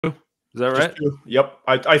Is that right? Yep.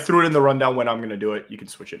 I threw it in the rundown when I'm going to do it. You can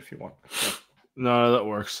switch it if you want. Yeah. No, that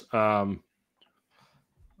works. I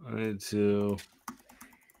need to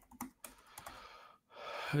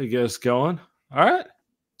get us going. All right.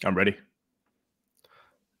 I'm ready.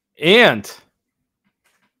 And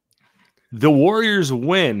the Warriors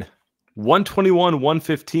win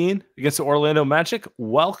 121-115 against the Orlando Magic.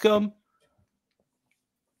 Welcome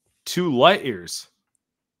to Light Years.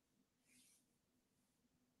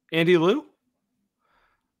 Andy Lou,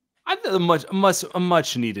 I think a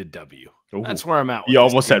much needed W. Ooh. That's where I'm at. You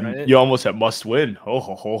almost said must win.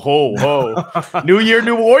 Ho. New year,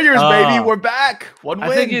 new Warriors, baby. We're back. One win.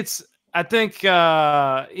 I think you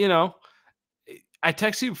know, I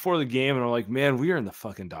texted you before the game and I'm like, man, we are in the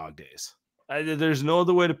fucking dog days. There's no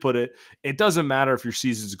other way to put it. It doesn't matter if your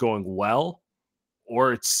season's going well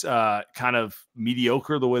or it's kind of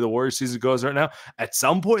mediocre the way the Warriors season goes right now. At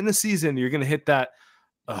some point in the season, you're going to hit that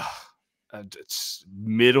it's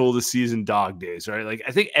middle of the season dog days, right? Like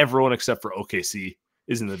I think everyone except for OKC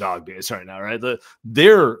is in the dog days right now, right?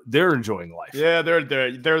 They're enjoying life. Yeah, they're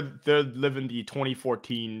living the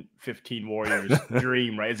 2014-15 Warriors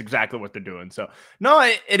dream, right? It's exactly what they're doing. So no,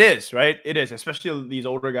 it is, right? It is, especially these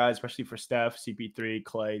older guys, especially for Steph, CP3,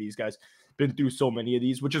 Clay. These guys been through so many of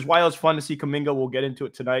these, which is why it was fun to see Kuminga. We'll get into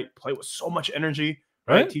it tonight. Play with so much energy,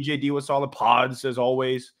 right? TJD was solid. Pods as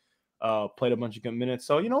always. Played a bunch of good minutes.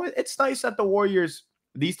 So, you know, it's nice that the Warriors,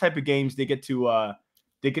 these type of games, they get to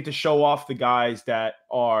show off the guys that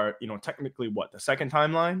are, you know, technically the second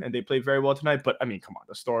timeline, and they played very well tonight. But I mean, come on,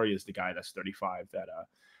 the story is the guy that's 35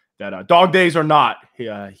 that dog days or not, he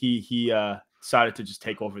decided to just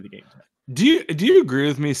take over the game tonight. Do you agree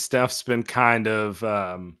with me? Steph's been kind of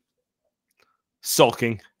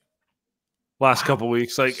sulking last couple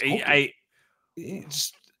weeks. Like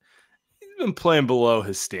he's been playing below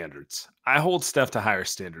his standards. I hold Steph to higher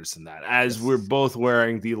standards than that, as we're both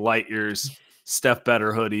wearing the Light Years Steph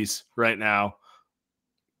Better hoodies right now.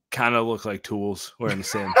 Kind of look like tools wearing the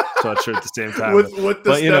same sweatshirt at the same time. with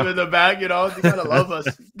the Steph in the back, you know, you gotta love us.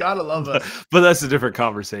 Gotta love us. But that's a different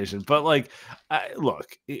conversation. But like,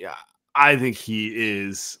 look, I think he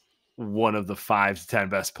is one of the 5 to 10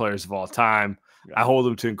 best players of all time. Yeah. I hold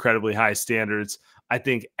him to incredibly high standards. I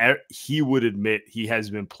think he would admit he has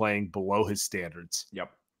been playing below his standards. Yep.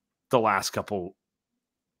 The last couple,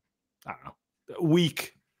 I don't know,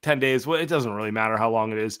 week, 10 days. Well, it doesn't really matter how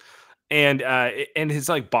long it is. And his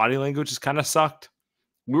like body language just kind of sucked.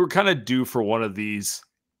 We were kind of due for one of these,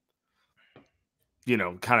 you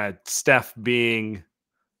know, kind of Steph being,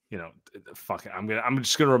 you know, fuck it. I'm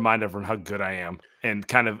just gonna remind everyone how good I am and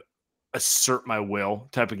kind of assert my will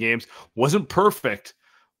type of games. Wasn't perfect.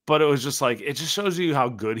 But it was just like, it just shows you how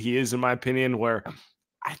good he is, in my opinion, where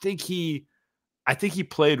I think he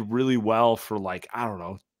played really well for like, I don't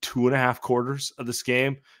know, 2.5 quarters of this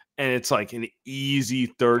game. And it's like an easy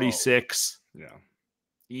 36. Yeah.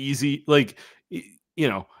 Easy. Like, you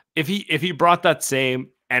know, if he brought that same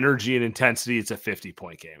energy and intensity, it's a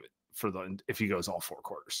 50-point game if he goes all 4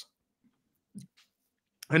 quarters.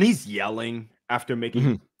 And he's yelling after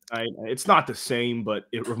making it's not the same, but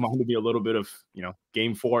it reminded me a little bit of, you know,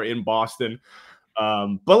 Game 4 in Boston.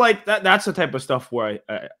 But like that's the type of stuff where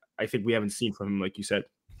I think we haven't seen from him, like you said,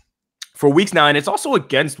 for weeks now. And it's also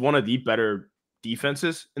against one of the better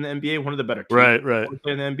defenses in the NBA, one of the better teams right.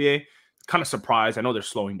 in the NBA. Kind of surprised. I know they're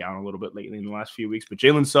slowing down a little bit lately in the last few weeks, but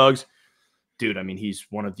Jalen Suggs, dude, I mean, he's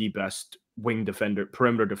one of the best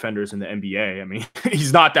perimeter defenders in the NBA. I mean,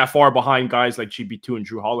 he's not that far behind guys like GB2 and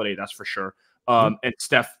Drew Holiday, that's for sure. And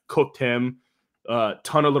Steph cooked him a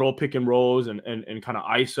ton of little pick and rolls and kind of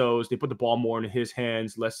ISOs. They put the ball more in his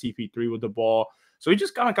hands, less CP3 with the ball. So he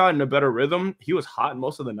just kind of got in a better rhythm. He was hot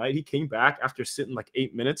most of the night. He came back after sitting like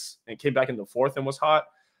 8 minutes and came back in the fourth and was hot.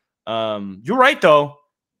 You're right, though.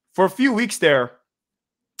 For a few weeks there,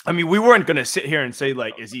 I mean, we weren't going to sit here and say,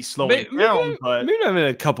 like, is he slowing down? But maybe not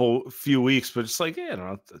in a few weeks, but it's like, I don't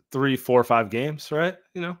know, 3, 4, 5 games, right?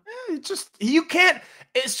 You know? It's just, you can't,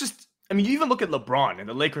 it's just, I mean, you even look at LeBron, and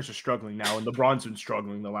the Lakers are struggling now, and LeBron's been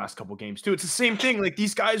struggling the last couple games too. It's the same thing. Like,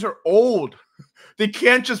 these guys are old. They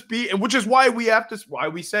can't just be, and which is why why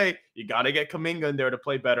we say you got to get Kuminga in there to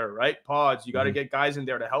play better, right? Pods, you got to get guys in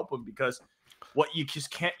there to help him, because you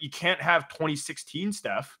can't have 2016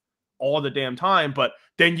 Steph all the damn time. But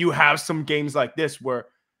then you have some games like this where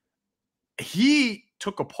he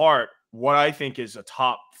took apart what I think is a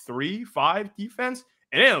top 3, 5 defense,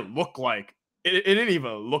 and it didn't look like it didn't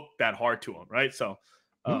even look that hard to him, right? So,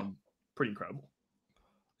 pretty incredible.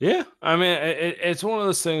 Yeah, I mean, it's one of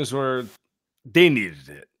those things where they needed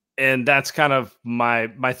it, and that's kind of my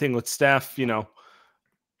thing with Steph. You know,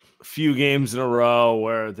 few games in a row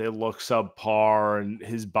where they look subpar and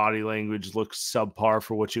his body language looks subpar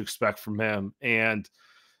for what you expect from him. And,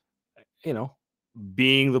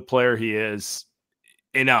 being the player he is,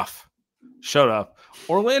 enough. Shut up.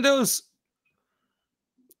 Orlando's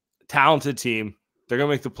talented team. They're going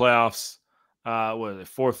to make the playoffs. What are they,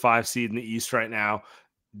 4 or 5 seed in the East right now?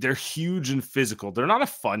 They're huge and physical. They're not a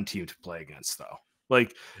fun team to play against, though.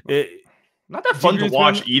 Like, not that fun to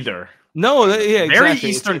watch either. No, yeah, very exactly.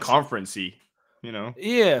 Eastern Conference-y,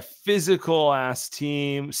 Yeah, physical ass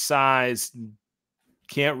team, size,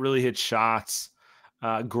 can't really hit shots,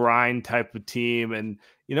 grind type of team. And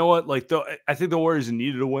you know what? Like, I think the Warriors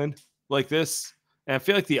needed a win like this. And I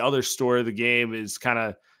feel like the other story of the game is kind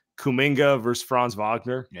of Kuminga versus Franz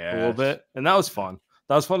Wagner a little bit. And that was fun.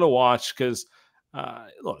 That was fun to watch because,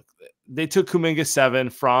 look, they took Kuminga 7.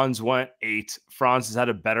 Franz went 8. Franz has had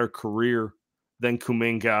a better career than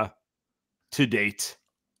Kuminga to date.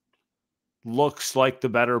 Looks like the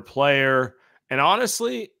better player. And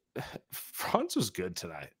honestly, Franz was good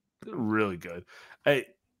tonight. Really good. A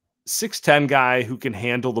 6'10" guy who can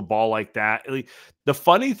handle the ball like that. The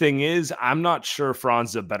funny thing is, I'm not sure Franz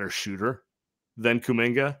is a better shooter than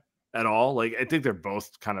Kuminga at all. Like, I think they're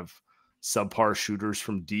both kind of subpar shooters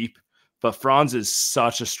from deep. But Franz is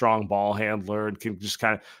such a strong ball handler and can just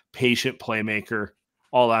kind of patient playmaker,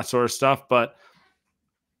 all that sort of stuff. But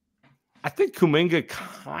I think Kuminga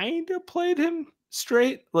kind of played him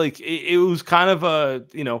straight. Like, it was kind of a,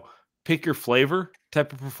 pick your flavor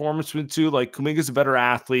type of performance with two. Like, Kuminga's a better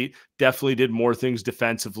athlete, definitely did more things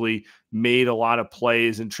defensively, made a lot of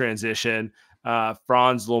plays in transition.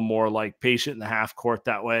 Franz a little more like patient in the half court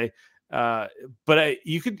that way. But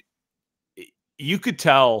you could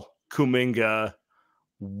tell Kuminga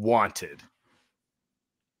wanted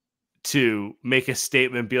to make a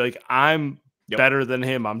statement, be like, I'm better than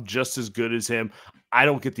him. I'm just as good as him. I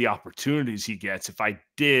don't get the opportunities he gets. If I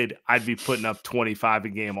did, I'd be putting up 25 a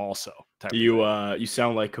game also. You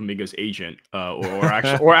sound like Kuminga's agent, or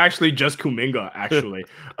actually just Kuminga. Actually,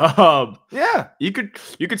 yeah, you could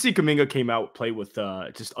see Kuminga came out, play with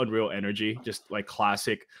just unreal energy, just like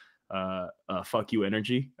classic fuck you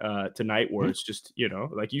energy tonight, where it's just,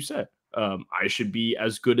 like you said, I should be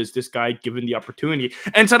as good as this guy given the opportunity.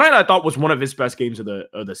 And tonight I thought was one of his best games of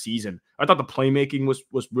the season. I thought the playmaking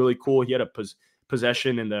was really cool. He had a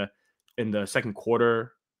possession in the second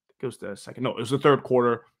quarter. It was the second. No, it was the third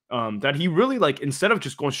quarter. That he really, like, instead of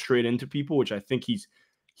just going straight into people, which I think he's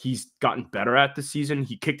gotten better at this season,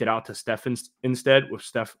 he kicked it out to Steph instead, with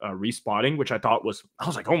Steph respotting, which I was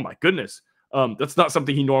like, oh my goodness. That's not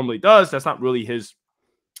something he normally does. That's not really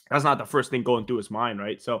that's not the first thing going through his mind,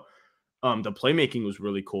 right? So the playmaking was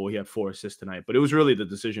really cool. He had 4 assists tonight, but it was really the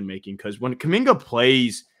decision making, because when Kuminga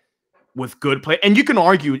plays with good play, and you can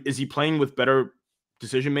argue, is he playing with better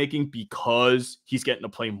decision making because he's getting to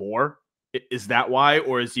play more? Is that why?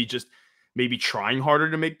 Or is he just maybe trying harder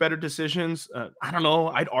to make better decisions? I don't know.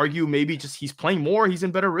 I'd argue maybe just he's playing more. He's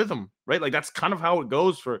in better rhythm, right? Like, that's kind of how it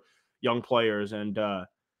goes for young players. And you're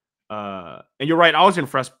right. I was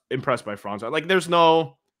impressed by Franz. Like, I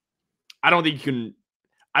don't think you can.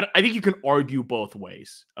 I think you can argue both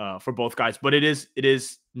ways for both guys, but it is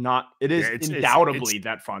undoubtedly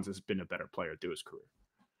that Franz has been a better player through his career.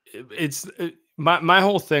 My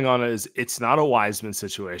whole thing on it is, it's not a Wiseman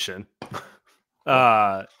situation.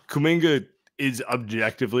 Kuminga is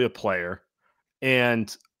objectively a player,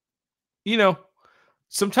 and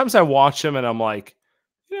sometimes I watch him and I'm like,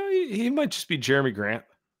 he might just be Jeremy Grant,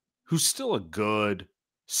 who's still a good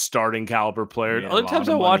starting caliber player. Other times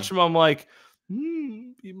I watch him, I'm like,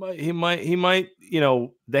 he might,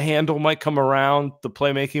 the handle might come around, the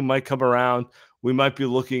playmaking might come around. We might be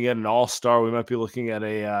looking at an all-star. We might be looking at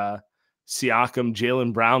a Siakam,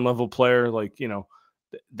 Jaylen Brown level player, like,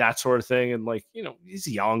 that sort of thing. And, like, he's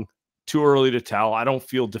young, too early to tell. I don't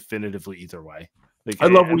feel definitively either way. Like, I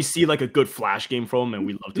love when we see like a good flash game from him, and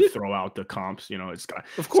we love to throw out the comps. It's got,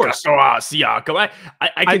 of course, throw out Siakam.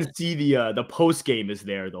 I can see the post game is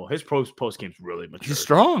there though. His post game is really matured. He's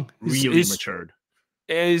strong, really matured.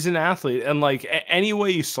 He's an athlete, and like any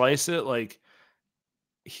way you slice it, like,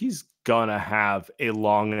 he's gonna have a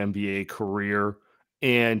long NBA career,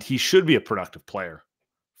 and he should be a productive player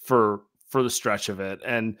for the stretch of it.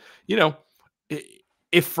 And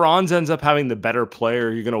if Franz ends up having the better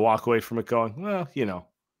player, you're gonna walk away from it going, well,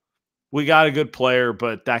 we got a good player,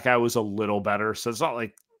 but that guy was a little better. So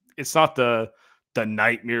it's not the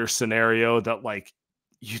nightmare scenario that, like,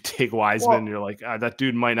 you take Wiseman and you're like, that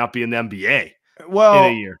dude might not be in the NBA in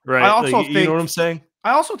a year, right? I also think, you know what I'm saying?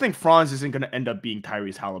 I also think Franz isn't going to end up being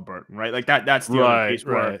Tyrese Halliburton, right? Like that's the other case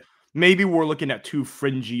where maybe we're looking at 2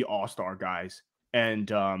 fringy all-star guys and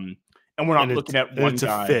we're not looking at one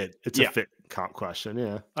guy. It's a fit comp question.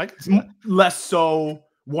 Yeah, I can see that. Less so,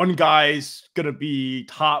 one guy's gonna be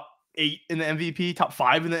top 8 in the MVP, top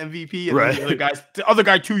 5 in the MVP, and Right. then the other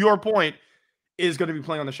guy, to your point, is going to be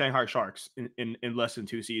playing on the Shanghai Sharks in less than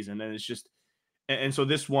 2 seasons, and it's just. And so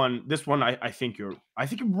this one, I think you're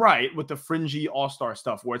right with the fringy all-star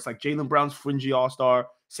stuff, where it's like Jaylen Brown's fringy all-star.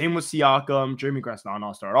 Same with Siakam. Jeremy Grant's not an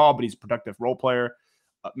all-star at all, but he's a productive role player.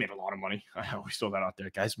 Made a lot of money. I always throw that out there,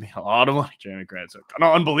 guys. Made a lot of money. Jeremy Grant's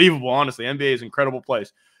unbelievable. Honestly, NBA is an incredible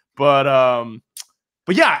place. But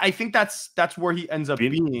yeah, I think that's where he ends up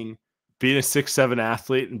being. Being a 6'7"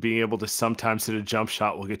 athlete and being able to sometimes hit a jump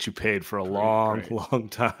shot will get you paid for a long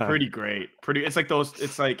time. Pretty great. It's like those.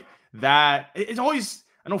 It's like. That it's always,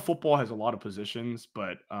 I know football has a lot of positions,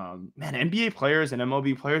 but man, NBA players and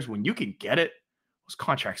MLB players, when you can get it, those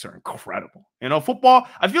contracts are incredible. Football,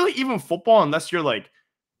 I feel like even football, unless you're like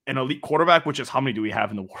an elite quarterback, which is how many do we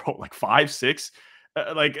have in the world? Like 5, 6,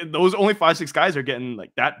 like those only 5, 6 guys are getting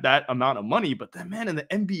like that amount of money. But then, man, in the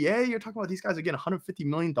NBA, you're talking about these guys are getting $150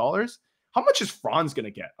 million. How much is Franz gonna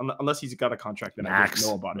get? Unless he's got a contract that I don't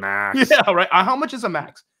know about it. Max. Yeah, right. How much is a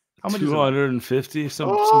max? How much 250? Some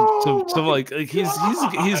like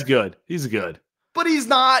he's good. He's good. But he's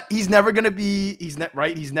not. He's never gonna be. He's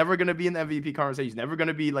never gonna be in the MVP conversation. He's never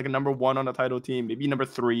gonna be like a number 1 on a title team. Maybe number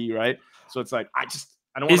 3. Right. So it's like I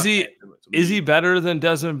don't. Is he better than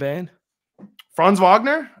Desmond Bane? Franz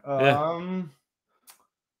Wagner? Yeah. Man,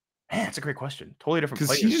 that's a great question. Totally different.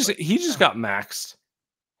 Because he just got maxed.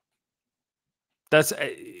 That's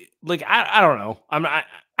like I don't know.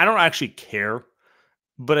 I don't actually care.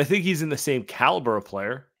 But I think he's in the same caliber of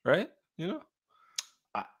player, right?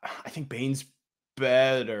 I think Bane's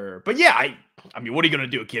better. But yeah, I mean, what are you gonna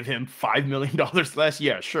do? Give him $5 million less?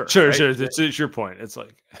 Yeah, sure. Right? Sure. It's your point. It's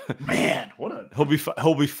like, man, he'll be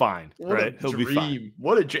fine, right? He'll be fine.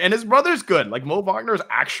 And his brother's good. Like Mo Wagner is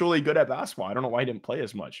actually good at basketball. I don't know why he didn't play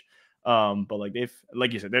as much. But like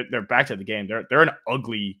like you said, they're back to the game. They're an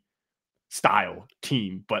ugly style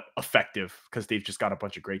team, but effective because they've just got a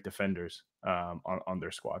bunch of great defenders on their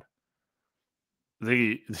squad.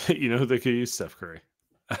 They could use Steph Curry.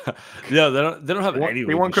 No, they don't have anyone.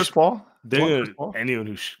 They want Chris Paul. Anyone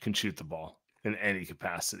who can shoot the ball in any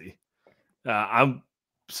capacity. I'm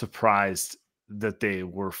surprised that they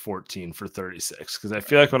were 14 for 36 because I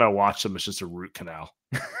feel like when I watch them, it's just a root canal.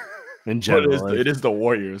 In general, it is the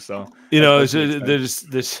Warriors, so they're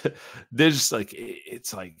just like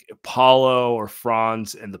it's like Apollo or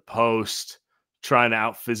Franz in the post trying to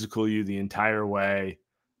out physical you the entire way,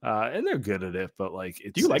 and they're good at it. But like,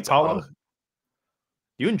 do you like Apollo? Do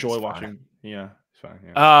you enjoy watching? Yeah, it's fine.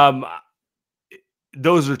 Yeah.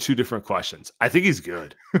 Those are 2 different questions. I think he's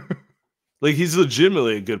good. Like he's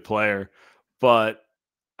legitimately a good player, but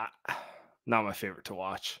not my favorite to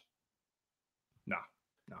watch.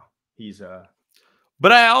 He's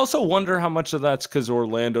But I also wonder how much of that's because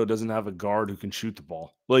Orlando doesn't have a guard who can shoot the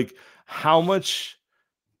ball. Like how would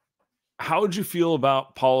you feel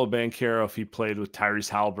about Paolo Banchero if he played with Tyrese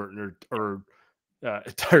Halliburton or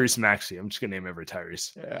Tyrese Maxey? I'm just gonna name every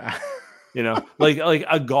Tyrese. Yeah. Like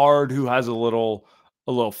a guard who has a little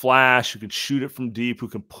flash, who can shoot it from deep, who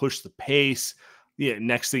can push the pace. Yeah.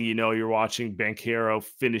 Next thing you know, you're watching Banchero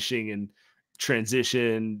finishing in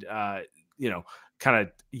transition. Kind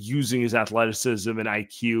of using his athleticism and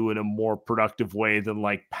IQ in a more productive way than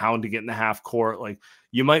like pounding it in the half court. Like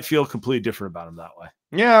you might feel completely different about him that way.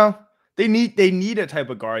 Yeah. They need a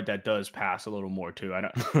type of guard that does pass a little more too.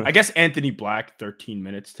 I guess Anthony Black, 13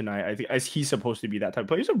 minutes tonight. I think he's supposed to be that type of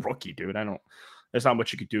player. He's a rookie, dude. There's not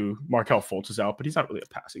much you could do. Markelle Fultz is out, but he's not really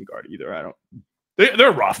a passing guard either.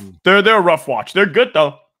 They're rough. They're a rough watch. They're good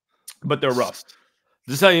though, but they're rough.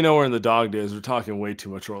 This is how you know we're in the dog days. We're talking way too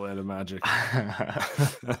much Orlando Magic.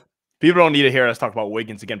 People don't need to hear us talk about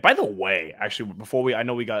Wiggins again. By the way, actually, I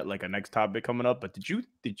know we got like a next topic coming up, but did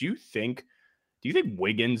you think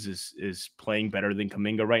Wiggins is playing better than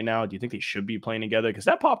Kuminga right now? Do you think they should be playing together? Because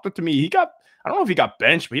that popped up to me. I don't know if he got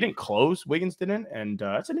benched, but he didn't close. Wiggins didn't, and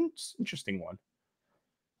that's an interesting one.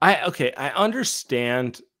 I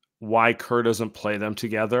understand why Kerr doesn't play them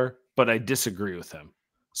together, but I disagree with him.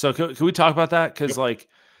 So can we talk about that? Because I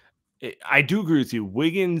do agree with you.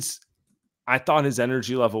 Wiggins, I thought his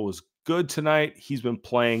energy level was good tonight. He's been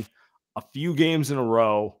playing a few games in a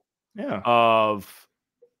row. Yeah. Of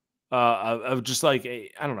just like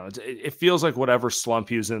I don't know. It feels like whatever slump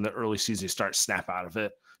he was in the early season, he starts to snap out of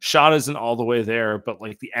it. Shot isn't all the way there, but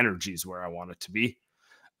like the energy is where I want it to be.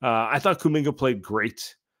 I thought Kuminga played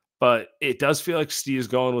great, but it does feel like Steve's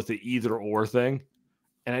going with the either or thing,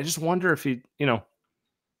 and I just wonder if he,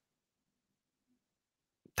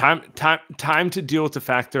 Time to deal with the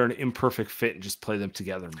fact they're an imperfect fit and just play them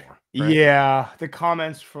together more. Right? Yeah, the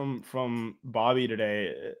comments from Bobby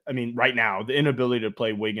today. I mean, right now, the inability to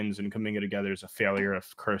play Wiggins and Kuminga together is a failure of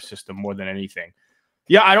Kerr's system more than anything.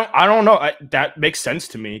 Yeah, I don't know. That makes sense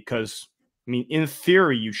to me because I mean, in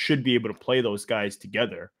theory, you should be able to play those guys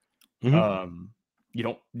together. Mm-hmm. You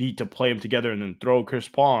don't need to play them together and then throw Chris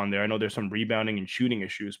Paul on there. I know there's some rebounding and shooting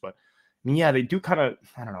issues, but I mean, yeah, they do kind of.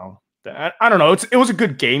 I don't know. I don't know. It was a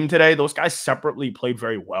good game today. Those guys separately played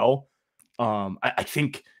very well. I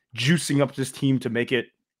think juicing up this team to make it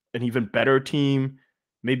an even better team,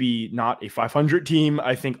 maybe not a 500 team.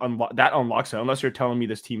 I think that unlocks it. Unless you're telling me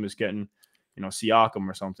this team is getting, Siakam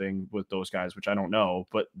or something with those guys, which I don't know.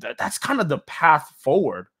 But that's kind of the path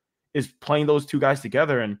forward is playing those two guys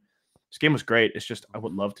together. And this game was great. It's just I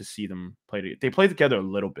would love to see them play together. They played together a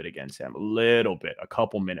little bit again, Sam. A little bit, a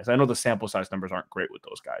couple minutes. I know the sample size numbers aren't great with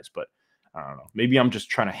those guys, but I don't know. Maybe I'm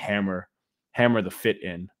just trying to hammer the fit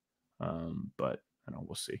in. But I don't know.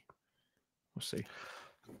 We'll see. We'll see.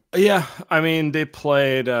 Yeah, I mean, they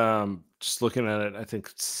played. Just looking at it, I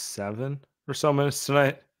think 7 or so minutes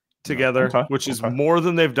tonight together, which is more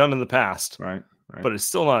than they've done in the past. Right. But it's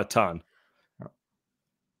still not a ton. Yeah.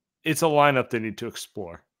 It's a lineup they need to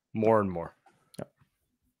explore more and more. Yeah.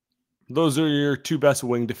 Those are your 2 best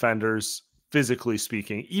wing defenders, physically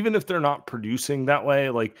speaking. Even if they're not producing that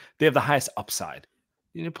way, like they have the highest upside.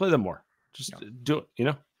 You need to play them more. Just do it,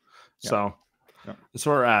 Yeah. So that's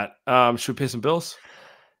where we're at. Should we pay some bills?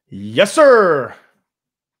 Yes, sir.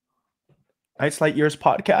 Tonight's Light Years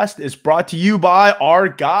podcast is brought to you by our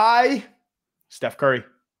guy, Steph Curry.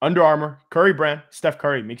 Under Armour, Curry brand, Steph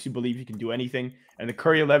Curry makes you believe you can do anything. And the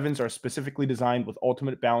Curry 11s are specifically designed with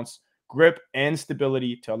ultimate bounce, grip, and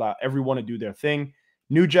stability to allow everyone to do their thing.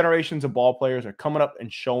 New generations of ball players are coming up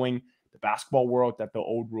and showing the basketball world that the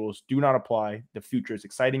old rules do not apply. The future is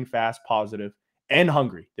exciting, fast, positive, and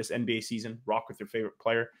hungry. This NBA season, rock with your favorite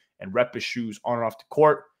player and rep his shoes on and off the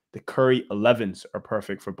court. The Curry 11s are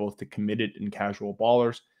perfect for both the committed and casual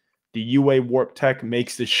ballers. The UA Warp Tech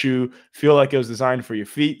makes the shoe feel like it was designed for your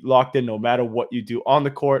feet, locked in no matter what you do on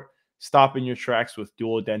the court. Stop in your tracks with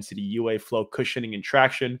dual density UA flow cushioning and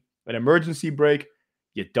traction. An emergency brake,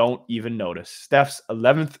 you don't even notice. Steph's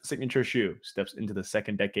 11th signature shoe steps into the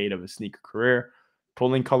second decade of his sneaker career,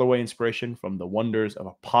 pulling colorway inspiration from the wonders of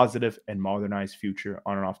a positive and modernized future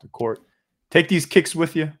on and off the court. Take these kicks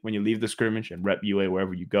with you when you leave the scrimmage and rep UA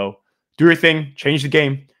wherever you go. Do your thing, change the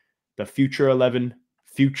game. The Future 11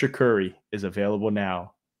 Future Curry is available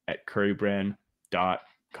now at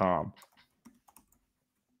currybrand.com.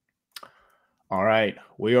 All right,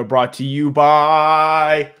 we are brought to you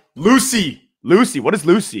by Lucy. Lucy, what is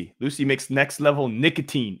Lucy? Lucy makes next level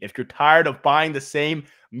nicotine. If you're tired of buying the same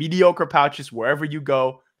mediocre pouches wherever you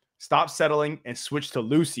go, stop settling and switch to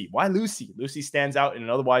Lucy. Why Lucy? Lucy stands out in an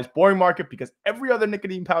otherwise boring market because every other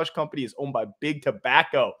nicotine pouch company is owned by big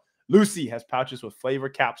tobacco. Lucy has pouches with flavor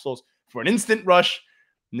capsules for an instant rush,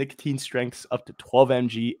 nicotine strengths up to 12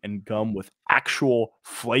 mg, and gum with actual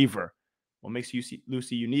flavor. What makes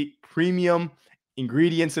Lucy unique? Premium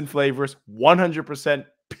ingredients and flavors, 100%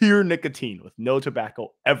 pure nicotine with no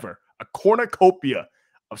tobacco ever. A cornucopia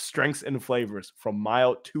of strengths and flavors from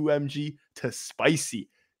mild 2 mg to spicy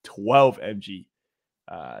 12 mg.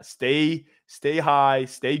 Stay high,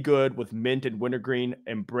 stay good with mint and wintergreen.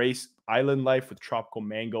 Embrace island life with tropical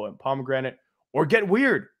mango and pomegranate, or get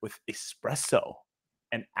weird with espresso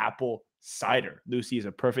and apple cider. Lucy is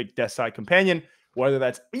a perfect desk side companion, whether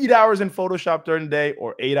that's 8 hours in Photoshop during the day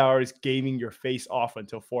or 8 hours gaming your face off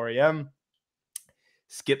until 4 a.m.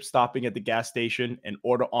 Skip stopping at the gas station and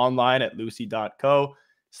order online at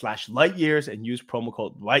lucy.co/lightyears and use promo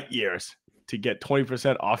code lightyears to get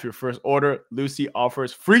 20% off your first order. Lucy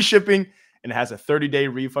offers free shipping and has a 30-day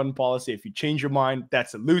refund policy. If you change your mind,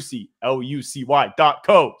 that's at Lucy,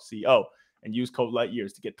 LUCY.co, and use code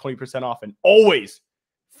lightyears to get 20% off and always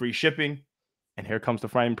free shipping. And here comes the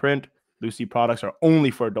fine print. Lucy products are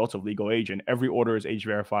only for adults of legal age, and every order is age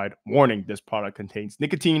verified. Warning, this product contains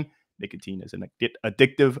nicotine. Nicotine is an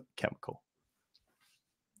addictive chemical.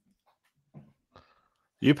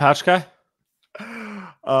 You pouch guy?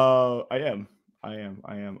 I am.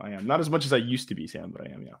 Not as much as I used to be, Sam, but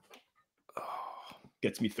I am, yeah.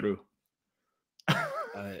 Gets me through.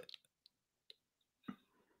 I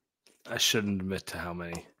shouldn't admit to how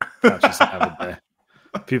many pouches I have a day.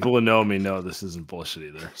 People who know me know this isn't bullshit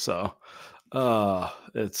either. So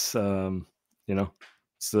it's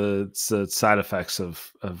it's the side effects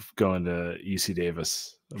of going to UC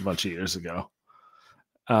Davis a bunch of years ago.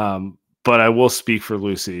 But I will speak for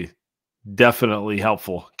Lucy. Definitely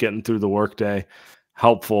helpful getting through the workday.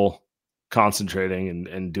 Helpful concentrating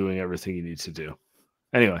and doing everything you need to do.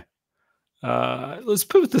 Anyway, let's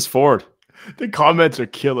pivot this forward. The comments are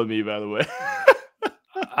killing me, by the way.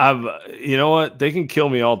 You know what? They can kill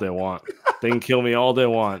me all they want. They can kill me all they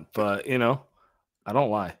want, but you know, I don't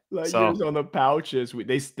lie. Like So on the pouches,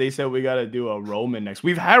 they said we got to do a Roman next.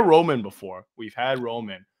 We've had Roman before. We've had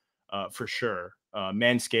Roman, for sure.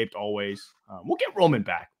 Manscaped always. We'll get Roman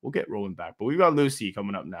back. But we've got Lucy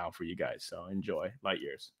coming up now for you guys. So enjoy light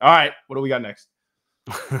years. All right, what do we got next?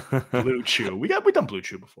 Blue Chew. We done Blue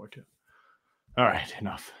Chew before too. All right,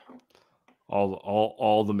 enough.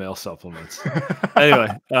 All the male supplements. Anyway,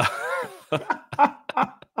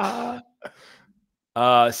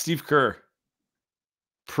 Steve Kerr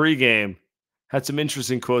pregame had some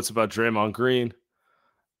interesting quotes about Draymond Green.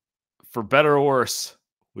 For better or worse,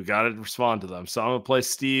 we got to respond to them. So I'm gonna play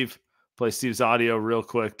Steve's audio real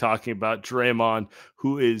quick, talking about Draymond,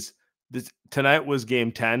 who is tonight was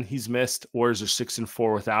game 10. He's missed. Warriors are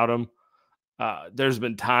 6-4 without him. There's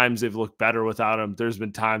been times they've looked better without him. There's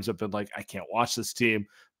been times I've been like, I can't watch this team,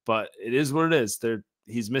 but it is what it is.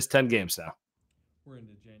 He's missed 10 games now. We're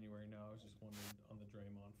into January now. I was just wondering on the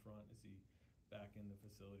Draymond front, is he back in the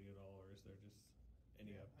facility at all, or is there just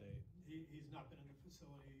any update? He's not been in the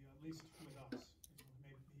facility, at least with us.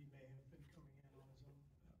 He may have been coming in on his own.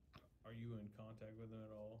 Are you in contact with him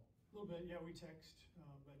at all? A little bit, yeah. We text,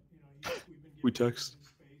 but we've been We giving him text.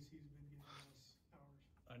 his space. He's been giving us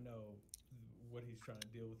ours. I know what he's trying to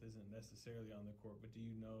deal with isn't necessarily on the court, but do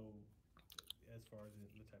you know as far as the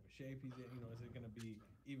type of shape he's in? Is it going to be,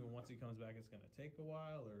 even once he comes back, it's going to take a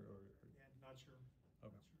while, or? Yeah, not sure.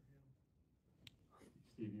 Okay.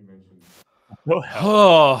 Steve, you mentioned.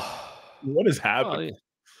 What is happening?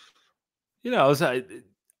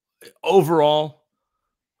 Overall,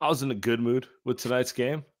 I was in a good mood with tonight's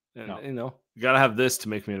game, and you got to have this to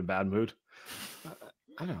make me in a bad mood.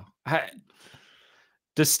 I don't know.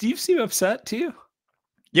 Does Steve seem upset to you?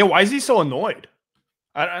 Yeah, why is he so annoyed?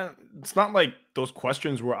 It's not like those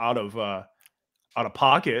questions were out of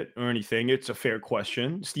pocket or anything. It's a fair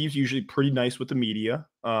question. Steve's usually pretty nice with the media.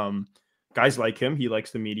 Guys like him. He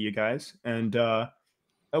likes the media guys. And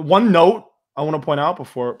one note I want to point out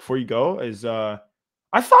before you go is I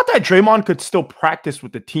thought that Draymond could still practice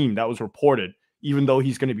with the team. That was reported, even though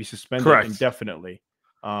he's going to be suspended indefinitely.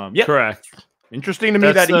 Yeah, correct. Interesting to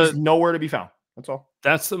me that he's nowhere to be found. That's all.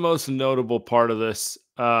 That's the most notable part of this.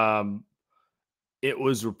 It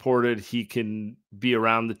was reported he can be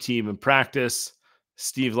around the team in practice.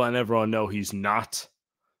 Steve letting everyone know he's not.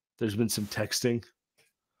 There's been some texting.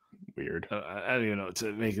 Weird. I don't even know what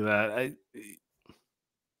to make of that.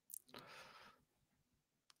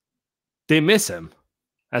 They miss him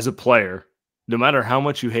as a player, no matter how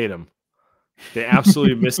much you hate him. They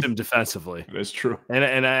absolutely missed him defensively. That's true.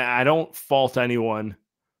 And I don't fault anyone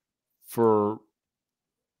for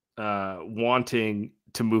wanting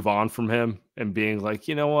to move on from him and being like,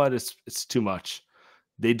 you know what, it's too much.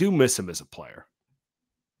 They do miss him as a player.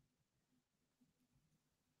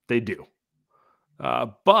 They do.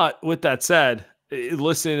 But with that said,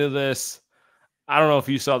 listening to this, I don't know if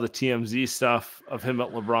you saw the TMZ stuff of him at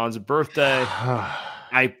LeBron's birthday.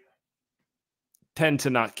 I tend to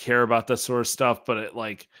not care about that sort of stuff, but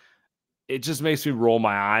it just makes me roll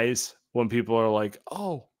my eyes when people are like,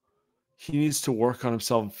 oh, he needs to work on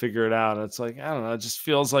himself and figure it out. And it's like, I don't know. It just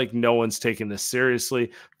feels like no one's taking this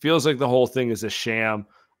seriously. Feels like the whole thing is a sham.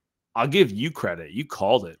 I'll give you credit. You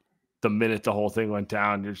called it the minute the whole thing went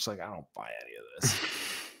down. You're just like, I don't buy any of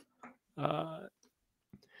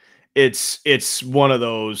this. It's one of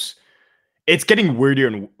those. It's getting weirder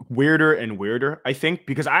and weirder, I think,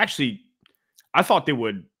 because I thought they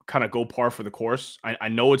would kind of go par for the course. I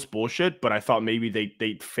know it's bullshit, but I thought maybe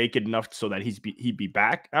they'd fake it enough so that he'd be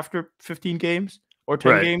back after 15 games or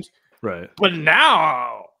 10 games. Right. But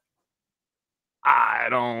now, I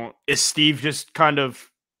don't. Is Steve just kind of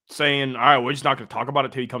saying, all right, we're just not going to talk about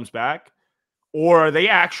it till he comes back? Or are they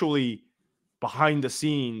actually behind the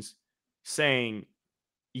scenes saying,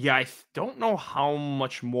 yeah, I don't know how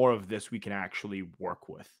much more of this we can actually work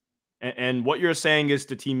with? And what you're saying is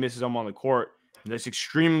the team misses him on the court. And that's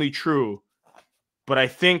extremely true. But I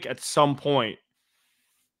think at some point,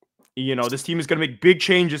 this team is going to make big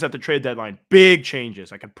changes at the trade deadline. Big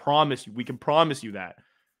changes. I can promise you. We can promise you that.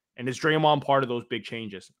 And is Draymond part of those big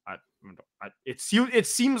changes? It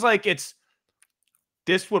seems like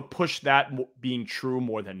this would push that being true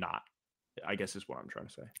more than not, I guess is what I'm trying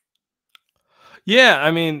to say. Yeah, I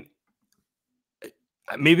mean,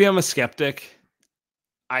 maybe I'm a skeptic.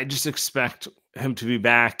 I just expect him to be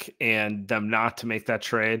back and them not to make that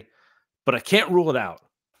trade, but I can't rule it out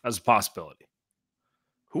as a possibility.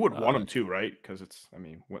 Who would want him to, right? Because it's, I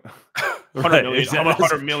mean, what, Right,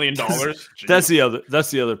 $100 million. That's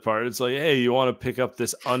the other part. It's like, hey, you want to pick up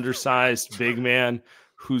this undersized big man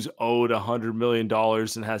who's owed $100 million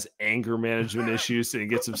and has anger management issues and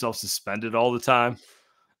gets himself suspended all the time.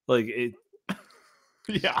 Like it.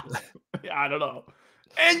 Yeah, I don't know.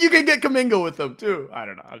 And you can get Kuminga with them too. I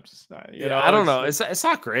don't know. I'm just not, I don't know. It's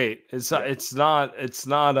not great. It's not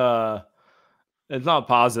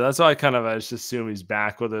positive. That's why I just assume he's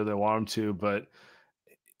back, whether they want him to. But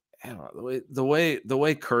I don't know, the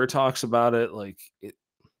way Kerr talks about it, like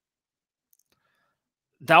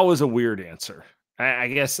that was a weird answer. I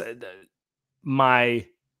guess my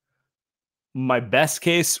best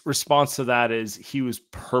case response to that is he was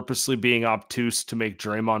purposely being obtuse to make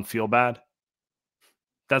Draymond feel bad.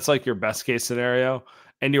 That's like your best case scenario.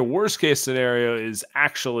 And your worst case scenario is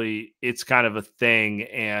actually it's kind of a thing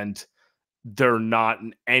and they're not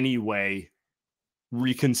in any way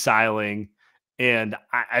reconciling. And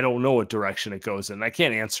I don't know what direction it goes in. I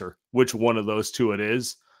can't answer which one of those two it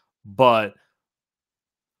is, but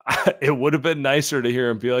it would have been nicer to hear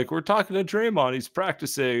him be like, we're talking to Draymond, he's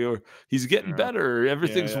practicing or he's getting better.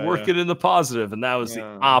 Everything's working in the positive. And that was the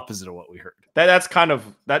opposite of what we heard. That's kind of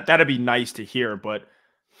that'd be nice to hear, but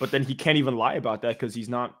then he can't even lie about that because he's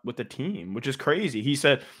not with the team, which is crazy. He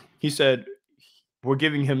said we're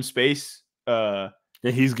giving him space.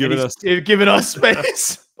 He's giving us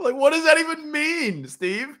space. Like, what does that even mean,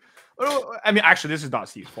 Steve? I mean, actually, this is not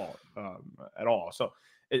Steve's fault at all. So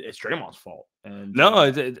it's Draymond's fault. And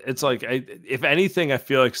no, it's like, if anything, I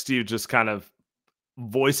feel like Steve just kind of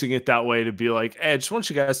voicing it that way to be like, hey, I just want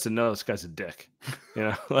you guys to know this guy's a dick.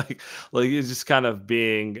 Like he's just kind of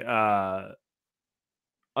being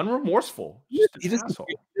unremorseful. He doesn't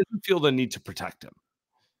feel the need to protect him.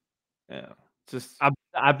 Yeah. Just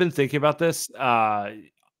I've been thinking about this.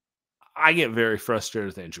 I get very frustrated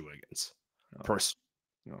with Andrew Wiggins, personally.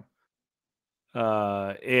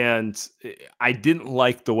 And I didn't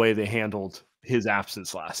like the way they handled his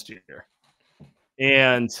absence last year.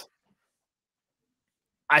 And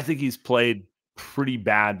I think he's played pretty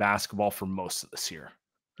bad basketball for most of this year.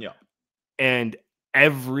 Yeah. And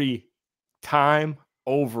every time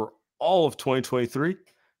over all of 2023,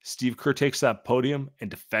 Steve Kerr takes that podium and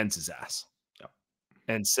defends his ass. Yeah.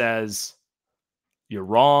 And says, you're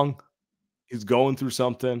wrong. He's going through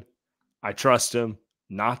something. I trust him.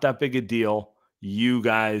 Not that big a deal. You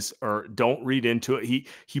guys don't read into it.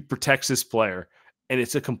 He protects his player. And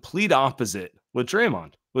it's a complete opposite with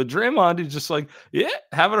Draymond. With Draymond, he's just like, yeah,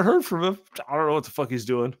 haven't heard from him. I don't know what the fuck he's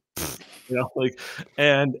doing.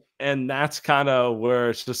 And that's kind of where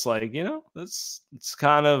it's just like, it's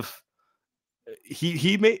kind of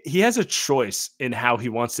he has a choice in how he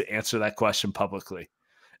wants to answer that question publicly.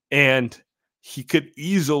 And he could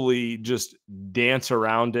easily just dance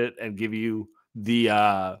around it and give you the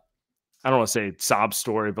I don't want to say sob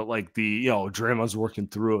story, but like the, Draymond's working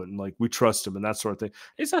through it and like we trust him and that sort of thing.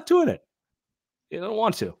 He's not doing it. He don't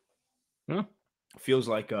want to. Feels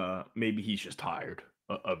like maybe he's just tired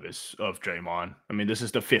of Draymond. I mean, this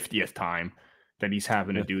is the 50th time that he's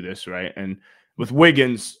having to do this, right? And with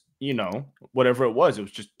Wiggins, whatever it was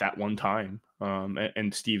just that one time.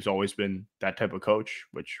 And Steve's always been that type of coach,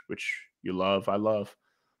 which you love, I love.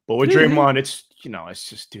 But with Draymond, it's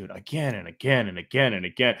just, dude, again and again and again and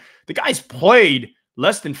again. The guy's played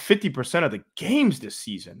less than 50% of the games this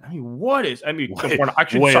season. I mean, way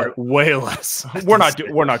less. We're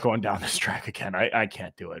not going down this track again. I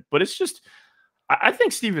can't do it. But it's just, I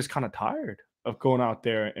think Steve is kind of tired of going out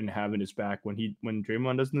there and having his back when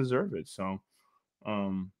Draymond doesn't deserve it. So,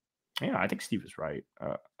 I think Steve is right.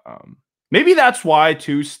 Maybe that's why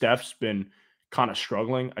too Steph's been kind of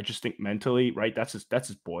struggling. I just think mentally, right? That's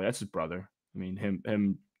his boy. That's his brother. I mean,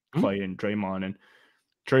 him Clay and Draymond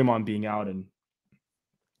being out and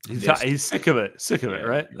he's sick of it.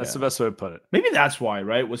 Right? That's the best way to put it. Maybe that's why,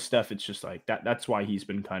 right? With Steph, it's just like that. That's why he's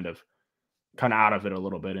been kind of out of it a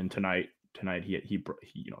little bit. And tonight he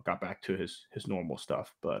got back to his normal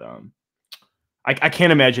stuff. But I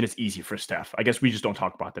can't imagine it's easy for Steph. I guess we just don't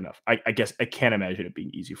talk about it enough. I guess I can't imagine it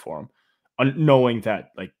being easy for him, knowing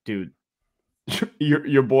that, like, dude,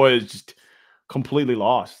 your boy is just completely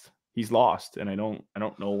lost. He's lost, and I don't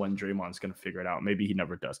know when Draymond's gonna figure it out. Maybe he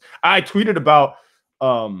never does. I tweeted about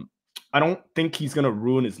I don't think he's gonna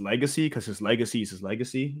ruin his legacy because his legacy is his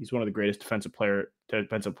legacy. He's one of the greatest defensive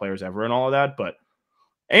players ever and all of that. But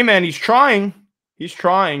hey, man, he's trying.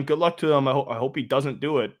 Good luck to him. I hope he doesn't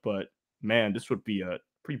do it. But man, this would be a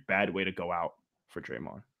pretty bad way to go out for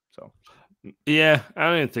Draymond. So yeah, I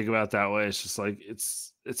don't even think about it that way. It's just like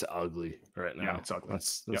it's ugly right now. Yeah, it's ugly.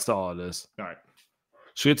 That's all it is. All right.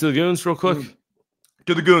 Should we get to the goons real quick? Do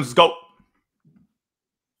To the goons. Let's go.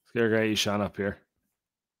 Scare guy Ishan up here.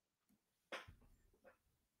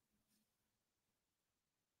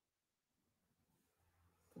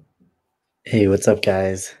 Hey, what's up,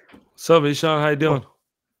 guys? What's up, Ishan? How you doing?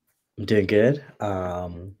 I'm doing good.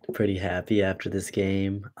 Pretty happy after this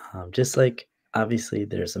game. Just like obviously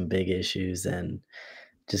there's some big issues and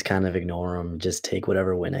just kind of ignore them. Just take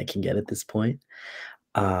whatever win I can get at this point.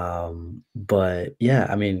 But yeah,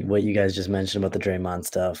 I mean, what you guys just mentioned about the Draymond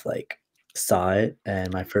stuff, like saw it,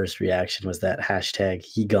 and my first reaction was that hashtag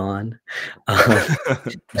he gone.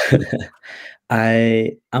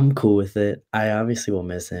 I'm cool with it. I obviously will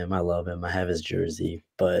miss him. I love him. I have his jersey,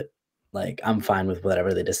 but like I'm fine with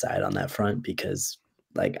whatever they decide on that front because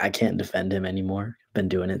like I can't defend him anymore. Been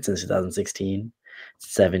doing it since 2016.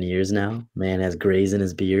 7 years now. Man has grays in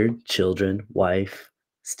his beard, children, wife,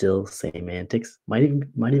 still same antics. Might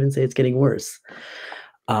even say it's getting worse.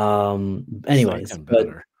 Anyways,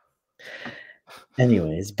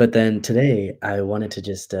 but then today I wanted to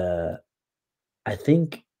just I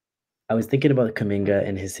think I was thinking about Kuminga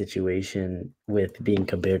and his situation with being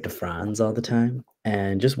compared to Franz all the time.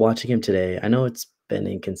 And just watching him today, I know it's been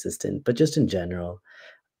inconsistent, but just in general,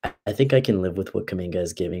 I think I can live with what Kuminga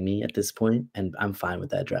is giving me at this point, and I'm fine with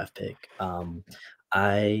that draft pick.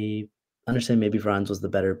 I understand maybe Franz was the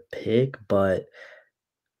better pick, but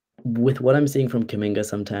with what I'm seeing from Kuminga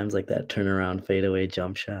sometimes, like that turnaround fadeaway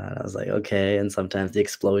jump shot, I was like, okay. And sometimes the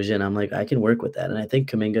explosion, I'm like, I can work with that. And I think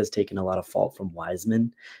Kuminga's taken a lot of fault from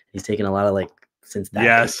Wiseman. He's taken a lot of like since that.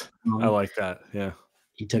 Yes, I like that. Yeah,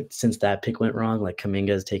 he took since that pick went wrong. Like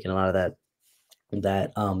Kuminga's taken a lot of that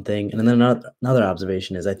thing. And then another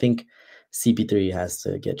observation is I think CP3 has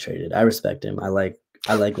to get traded. I respect him. I like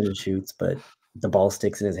when he shoots, but the ball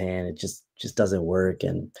sticks in his hand. It just doesn't work,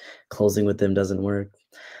 and closing with him doesn't work.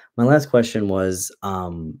 My last question was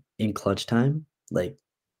in clutch time, like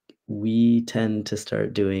we tend to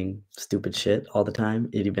start doing stupid shit all the time.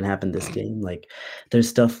 It even happened this game. Like there's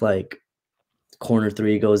stuff like corner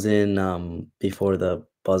three goes in before the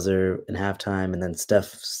buzzer in halftime, and then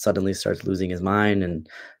Steph suddenly starts losing his mind and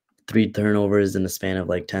 3 turnovers in the span of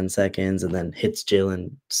like 10 seconds and then hits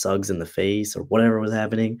Jalen Suggs in the face or whatever was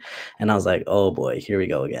happening. And I was like, oh boy, here we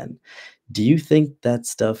go again. Do you think that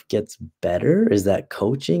stuff gets better? Is that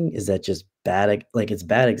coaching? Is that just bad? Like it's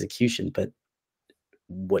bad execution, but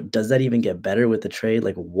what does that even get better with the trade?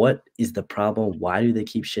 Like what is the problem? Why do they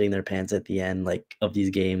keep shitting their pants at the end like of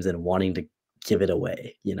these games and wanting to give it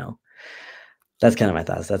away? You know, that's kind of my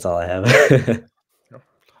thoughts. That's all I have.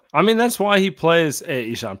 I mean, that's why he plays.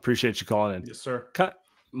 Hey, Ishan, appreciate you calling in. Yes, sir.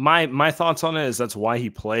 My thoughts on it is that's why he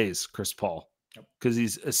plays Chris Paul, because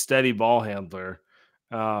he's a steady ball handler.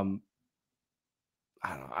 I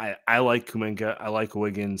don't know. I like Kuminga. I like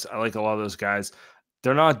Wiggins. I like a lot of those guys.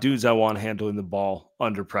 They're not dudes I want handling the ball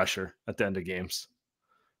under pressure at the end of games.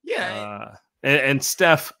 Yeah. And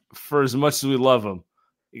Steph, for as much as we love him,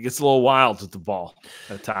 he gets a little wild with the ball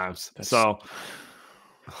at times. That's what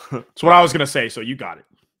I was gonna say. So you got it.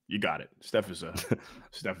 You got it. Steph is a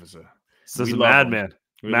madman.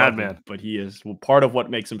 Madman. But he is part of what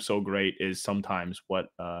makes him so great is sometimes what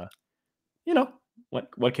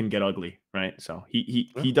what can get ugly, right? So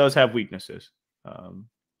he does have weaknesses.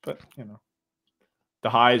 But the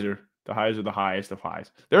highs are the highest of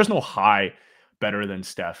highs. There's no high better than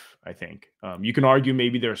Steph, I think. You can argue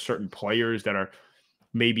maybe there are certain players that are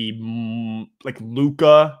maybe like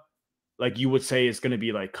Luka, like you would say is going to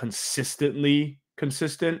be like consistently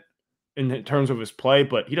consistent in terms of his play,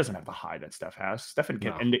 but he doesn't have the high that Steph has. Steph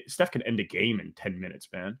can end a game in 10 minutes,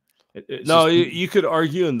 man. You could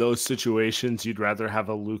argue in those situations you'd rather have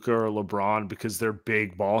a Luka or LeBron because they're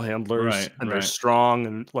big ball handlers they're strong,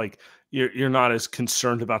 and like you're not as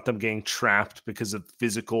concerned about them getting trapped because of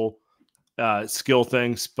physical skill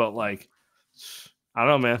things. But like, I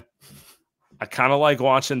don't know, man. I kind of like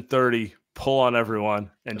watching 30 pull on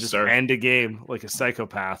everyone and just end a game like a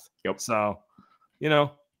psychopath. Yep. So,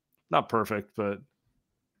 not perfect, but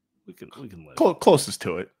we can live. Closest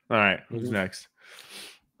to it. All right. Who's next?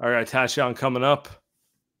 All right, Tashion, coming up,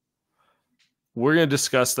 we're going to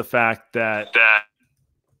discuss the fact that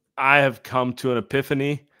I have come to an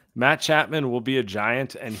epiphany. Matt Chapman will be a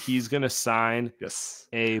Giant, and he's going to sign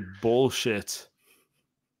a bullshit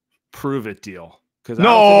prove-it deal. Because I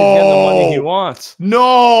don't think he's getting the money he wants.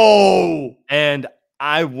 No! And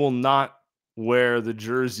I will not wear the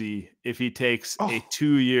jersey if he takes a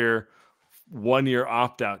 2-year, 1-year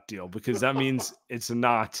opt-out deal, because that means it's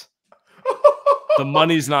not – the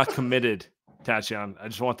money's not committed, Tashion. I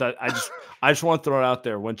just want that. I just want to throw it out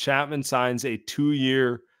there. When Chapman signs a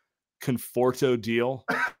 2-year Conforto deal,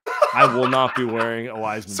 I will not be wearing a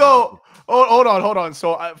Wiseman. So, hold on.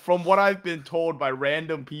 So, from what I've been told by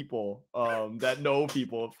random people that know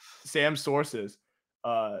people, Sam's sources,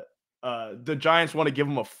 the Giants want to give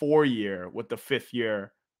him a 4-year with the 5th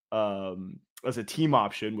year as a team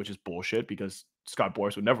option, which is bullshit because Scott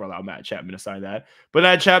Boras would never allow Matt Chapman to sign that. But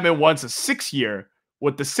Matt Chapman wants a 6-year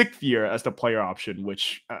with the 6th year as the player option,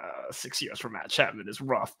 which 6 years for Matt Chapman is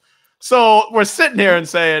rough. So we're sitting here and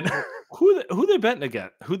saying, who they betting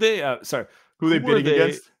against? Who they bidding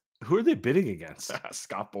against? Who are they bidding against?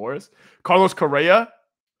 Scott Boras, Carlos Correa.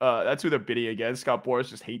 That's who they're bidding against. Scott Boras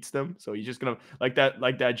just hates them, so he's just gonna like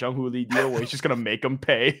that Jung-Hoo Lee deal where he's just gonna make him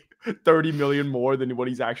pay $30 million more than what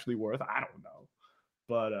he's actually worth. I don't know,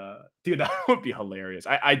 but dude, that would be hilarious.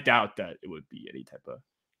 I doubt that it would be any type of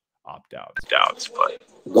opt-outs. But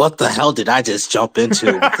what the hell did I just jump into?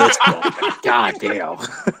 This God damn.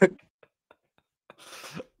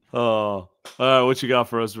 Oh, what you got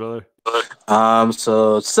for us, brother?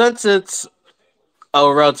 So since it's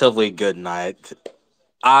a relatively good night,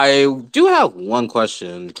 I do have one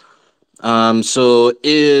question. So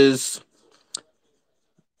is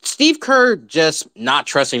Steve Kerr just not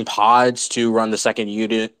trusting Pods to run the second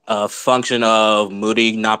unit a function of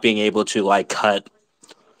Moody not being able to like cut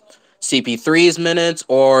CP3's minutes,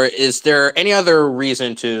 or is there any other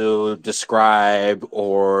reason to describe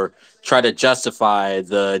or try to justify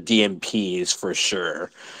the DMPs for sure?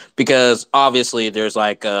 Because obviously there's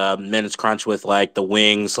like a minutes crunch with like the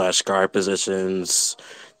wing/guard positions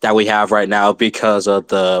that we have right now because of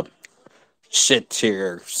the shit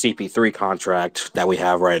tier CP3 contract that we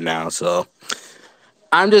have right now. So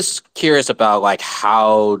I'm just curious about like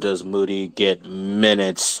how does Moody get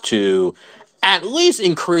minutes to at least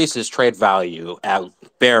increase his trade value at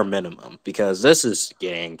bare minimum, because this is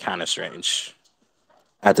getting kind of strange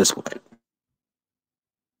at this point.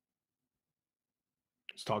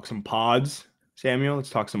 let's talk some Pods, Samuel.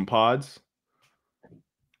 Let's talk some Pods.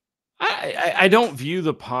 I don't view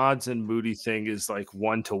the Pods and Moody thing as like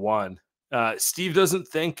 1-to-1. Steve doesn't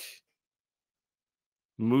think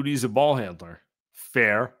Moody's a ball handler.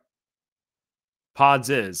 Fair.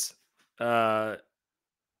 Pods is.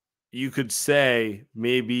 You could say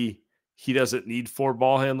maybe he doesn't need 4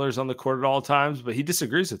 ball handlers on the court at all times, but he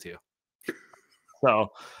disagrees with you.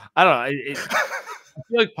 So I don't know. I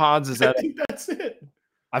feel like Pods is I think that's it.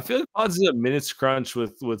 I feel like Pods is a minutes crunch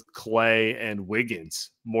with Clay and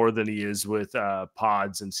Wiggins more than he is with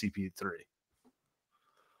Pods and CP3.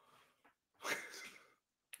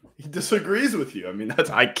 He disagrees with you. I mean,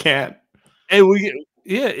 I can't.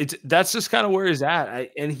 And that's just kind of where he's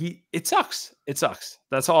at. It sucks. It sucks.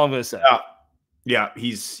 That's all I'm gonna say. Yeah,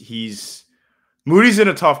 he's Moody's in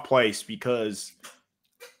a tough place because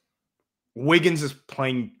Wiggins is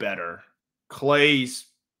playing better. Clay's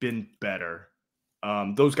been better.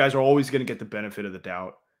 Those guys are always going to get the benefit of the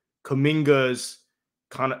doubt. Kuminga's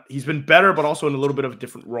he's been better, but also in a little bit of a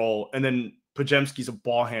different role. And then Podziemski's a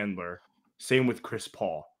ball handler. Same with Chris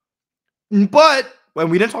Paul. But when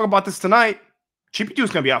we didn't talk about this tonight, GP2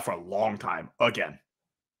 is going to be out for a long time again.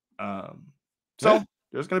 So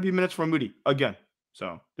there's going to be minutes for Moody again.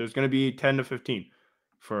 So there's going to be 10 to 15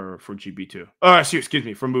 for GP2. Excuse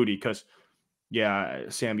me, for Moody, because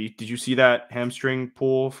Sam, did you see that hamstring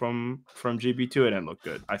pull from GP2? It didn't look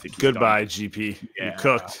good. I think goodbye, GP. You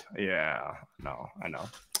cooked. Yeah, no, I know.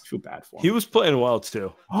 I feel bad for him. He was playing well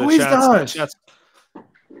too. Always does.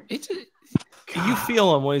 You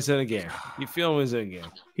feel him when he's in a game. You feel him when he's in a game.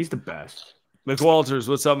 He's the best. McWalters,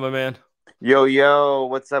 what's up, my man? Yo,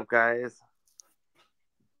 what's up, guys?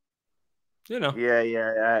 You know.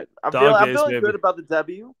 Yeah. I'm feeling good about the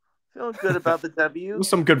W. Feeling good about the W.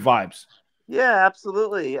 Some good vibes. Yeah,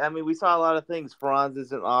 absolutely. I mean, we saw a lot of things. Franz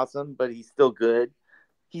isn't awesome, but he's still good.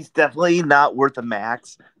 He's definitely not worth a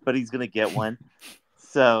max, but he's going to get one.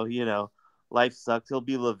 So, life sucks. He'll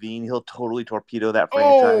be Levine. He'll totally torpedo that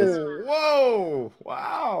franchise. Whoa.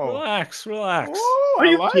 Wow. Relax. Whoa, Are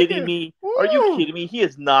you kidding me? Are you kidding me? He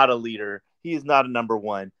is not a leader. He is not a number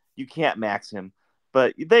one. You can't max him.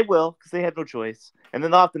 But they will, because they have no choice. And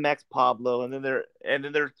then they'll have to max Pablo, and then their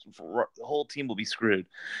whole team will be screwed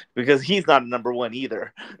because he's not a number one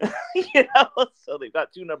either. So they've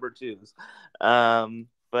got 2 number 2s.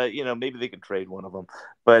 But maybe they can trade one of them.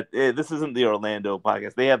 But this isn't the Orlando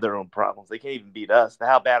podcast. They have their own problems. They can't even beat us.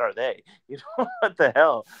 How bad are they? What the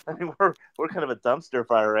hell? I mean, we're kind of a dumpster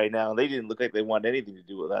fire right now. They didn't look like they wanted anything to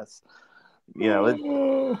do with us. It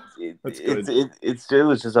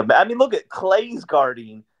was just I mean, look at Clay's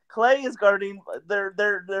guarding. Clay is guarding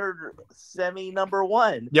their semi number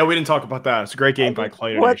 1. Yeah, we didn't talk about that. It's a great game by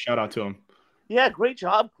Clay today. Shout out to him. Yeah, great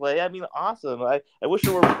job, Clay. I mean, awesome. I wish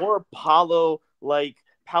there were more Apollo like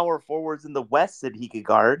power forwards in the West that he could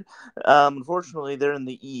guard. Unfortunately, they're in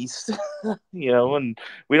the East, and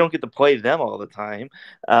we don't get to play them all the time.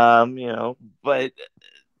 But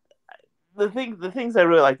the things I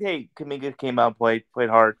really like, hey, Kuminga came out, played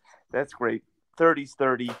hard. That's great. 30's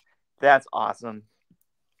 30. That's awesome.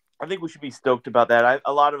 I think we should be stoked about that.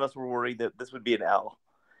 A lot of us were worried that this would be an L,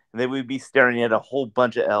 and that we'd be staring at a whole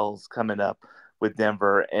bunch of L's coming up with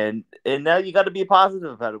Denver. And now you got to be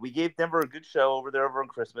positive about it. We gave Denver a good show over on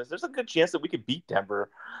Christmas. There's a good chance that we could beat Denver.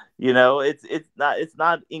 It's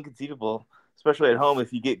not inconceivable, especially at home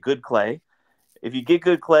if you get good Clay. If you get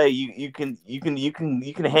good Clay, you can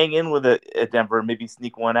hang in with a Denver and maybe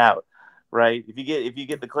sneak one out. Right, if you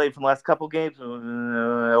get the Clay from the last couple games,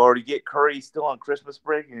 or you get Curry still on Christmas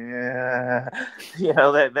break, that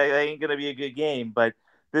ain't gonna be a good game. But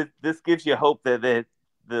this gives you hope that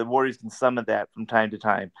the Warriors can summon that from time to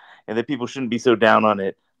time, and that people shouldn't be so down on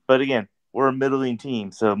it. But again, we're a middling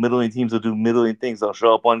team, so middling teams will do middling things. They'll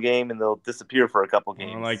show up one game and they'll disappear for a couple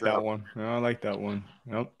games. I like that one. I like that one.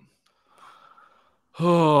 Yep.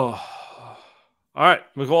 Oh, all right,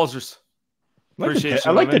 McWalters. I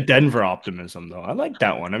like the Denver optimism, though. I like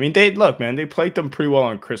that one. I mean, they played them pretty well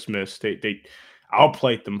on Christmas. They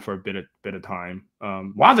outplayed them for a bit of time.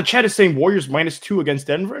 Wow, the chat is saying Warriors -2 against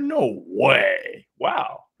Denver. No way!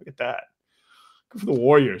 Wow, look at that. Good for the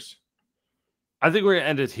Warriors. I think we're gonna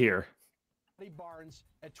end it here. Barnes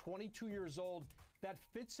at 22 years old, that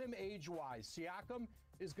fits him age-wise. Siakam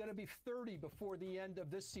is going to be 30 before the end of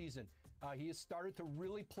this season. He has started to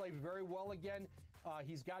really play very well again.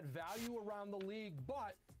 He's got value around the league,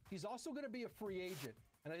 but he's also going to be a free agent.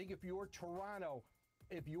 And I think if you're Toronto,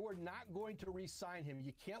 if you're not going to re-sign him,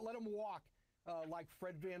 you can't let him walk like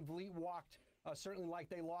Fred VanVleet walked, certainly like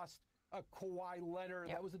they lost Kawhi Leonard.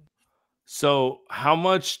 That was So how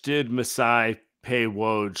much did Masai pay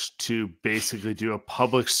Woj to basically do a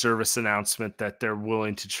public service announcement that they're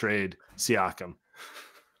willing to trade Siakam?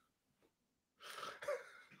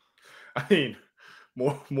 I mean,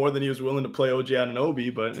 more than he was willing to play OG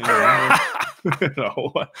Anunoby, but I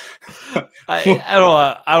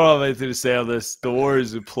don't have anything to say on this. The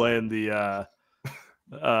Warriors are playing the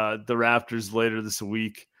Raptors later this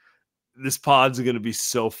week. This pod's going to be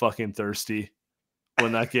so fucking thirsty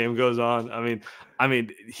when that game goes on. I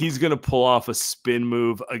mean, he's going to pull off a spin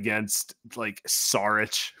move against like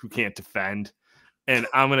Saric, who can't defend, and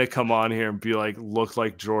I'm going to come on here and be like, look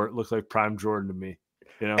like prime Jordan to me.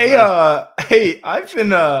 Hey, I've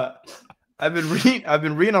been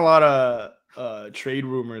reading a lot of trade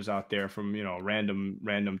rumors out there from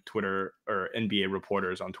random Twitter or NBA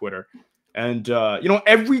reporters on Twitter, and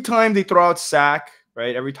every time they throw out Sac,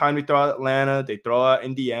 right? Every time they throw out Atlanta, they throw out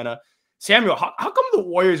Indiana. Samuel, how come the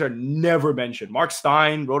Warriors are never mentioned? Mark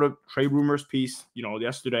Stein wrote a trade rumors piece,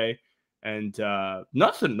 yesterday, and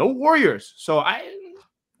nothing, no Warriors. So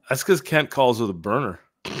that's because Kent calls with a burner.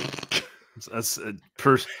 That's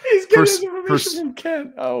he's getting information from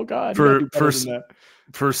Kent. Oh God,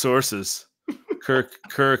 per sources. Kirk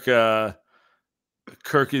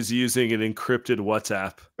is using an encrypted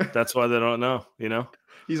WhatsApp. That's why they don't know.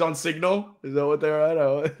 He's on Signal. Is that what they're at?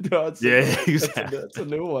 Yeah, exactly. That's a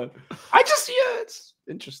new one. It's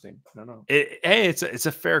interesting. I don't know. It's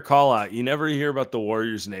a fair call out. You never hear about the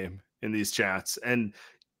Warriors' name in these chats, and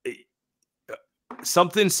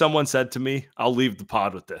something someone said to me. I'll leave the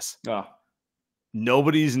pod with this. Oh.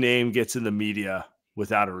 Nobody's name gets in the media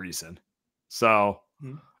without a reason. So,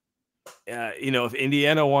 if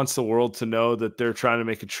Indiana wants the world to know that they're trying to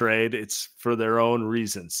make a trade, it's for their own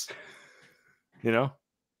reasons. Yeah.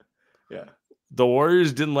 The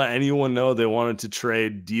Warriors didn't let anyone know they wanted to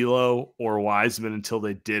trade D'Lo or Wiseman until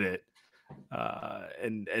they did it.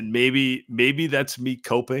 And maybe that's me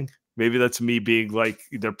coping. Maybe that's me being like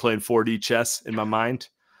they're playing 4D chess in my mind.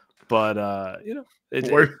 But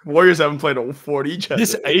Warriors haven't played a 4D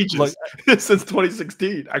chess in ages, since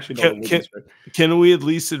 2016. Actually, can we at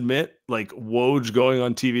least admit, like, Woj going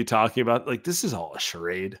on TV talking about like this is all a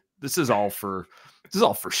charade? This is all for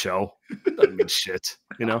show. It doesn't mean shit,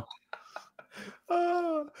 The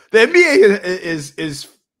NBA is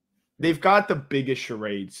they've got the biggest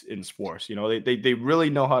charades in sports. They really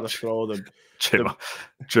know how to throw them.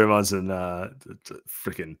 Draymond's in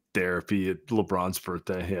freaking therapy at LeBron's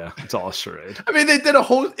birthday. Yeah, it's all a charade. I mean, they did a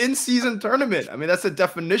whole in-season tournament. I mean, that's the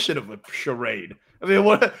definition of a charade. I mean,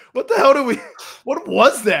 what the hell what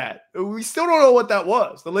was that? We still don't know what that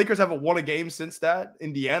was. The Lakers haven't won a game since that.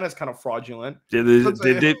 Indiana's kind of fraudulent. Yeah,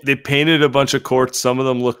 they painted a bunch of courts. Some of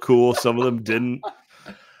them look cool. Some of them didn't.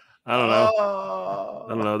 I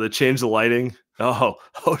don't know. They changed the lighting. Oh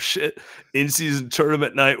shit. In-season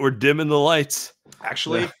tournament night, we're dimming the lights.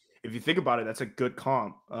 Actually, if you think about it, that's a good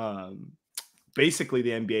comp. Basically,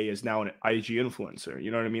 the NBA is now an IG influencer. You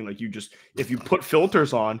know what I mean? Like if you put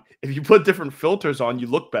filters on, if you put different filters on, you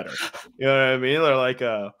look better. You know what I mean?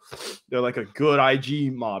 They're like a good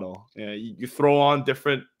IG model. Yeah, you throw on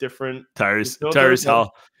different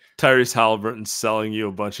Tyrese Halliburton's selling you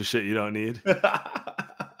a bunch of shit you don't need.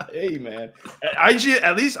 Hey man,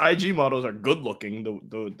 at least IG models are good looking.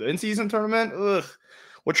 The in season tournament, ugh.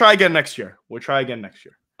 We'll try again next year.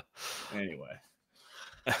 Anyway.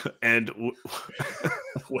 And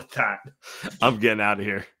with that, I'm getting out of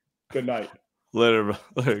here. Good night. Later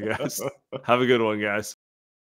guys. Have a good one, guys.